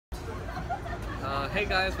Hey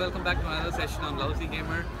guys, welcome back to another session on Lousy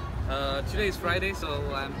Gamer. Today is Friday, so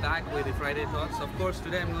I'm back with the Friday Thoughts. Of course,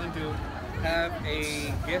 today I'm going to have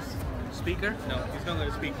a guest speaker. No, he's not going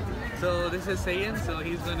to speak. So this is Seoul, so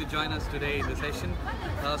he's going to join us today in the session.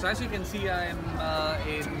 So as you can see, I'm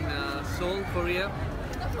in Seoul, Korea.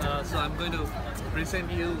 So I'm going to present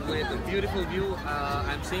you with a beautiful view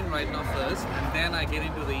I'm seeing right now first, and then I get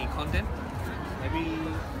into the content. Maybe,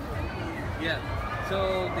 yeah.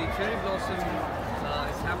 So the cherry blossom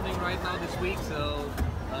is happening right now this week, so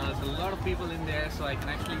there's a lot of people in there, so I can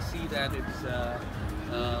actually see that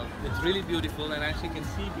it's really beautiful. And as you can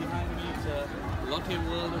see behind me, it's a Lotte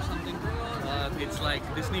World or something. It's like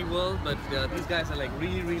Disney World, but these guys are like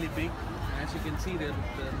really big. And as you can see, the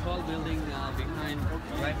tall building behind,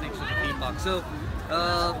 right next to the theme park. So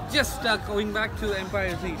just going back to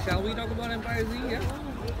Empire Z, shall we talk about Empire Z? Yeah.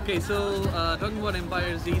 Okay, so talking about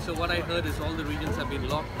Empire Z, so what I heard is all the regions have been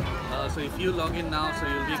locked. So if you log in now, so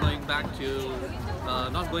you'll be going back to,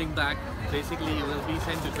 not going back, basically you will be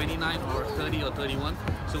sent to 29 or 30 or 31.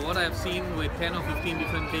 So what I've seen with 10 or 15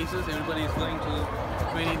 different cases, everybody is going to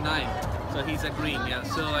 29. So he's agreeing, yeah.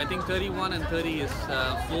 So I think 31 and 30 is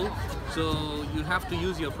full. So you have to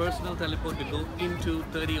use your personal teleport to go into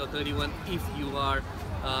 30 or 31 if you are,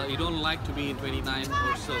 you don't like to be in 29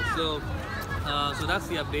 or so. So that's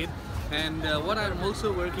the update. And what I'm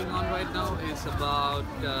also working on right now is about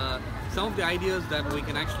some of the ideas that we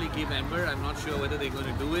can actually give Ember. I'm not sure whether they're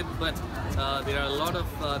going to do it, but there are a lot of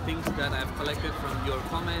things that I've collected from your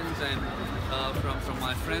comments and from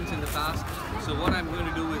my friends in the past. So what I'm going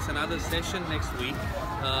to do is another session next week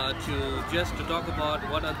to talk about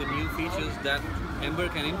what are the new features that Ember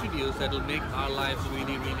can introduce that will make our lives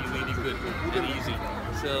really good and easy.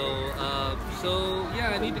 So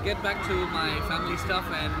yeah, I need to get back to my family stuff,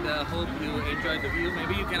 and hope you enjoyed the view.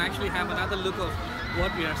 Maybe you can actually have another look of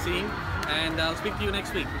what we are seeing, and I'll speak to you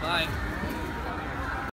next week. Bye.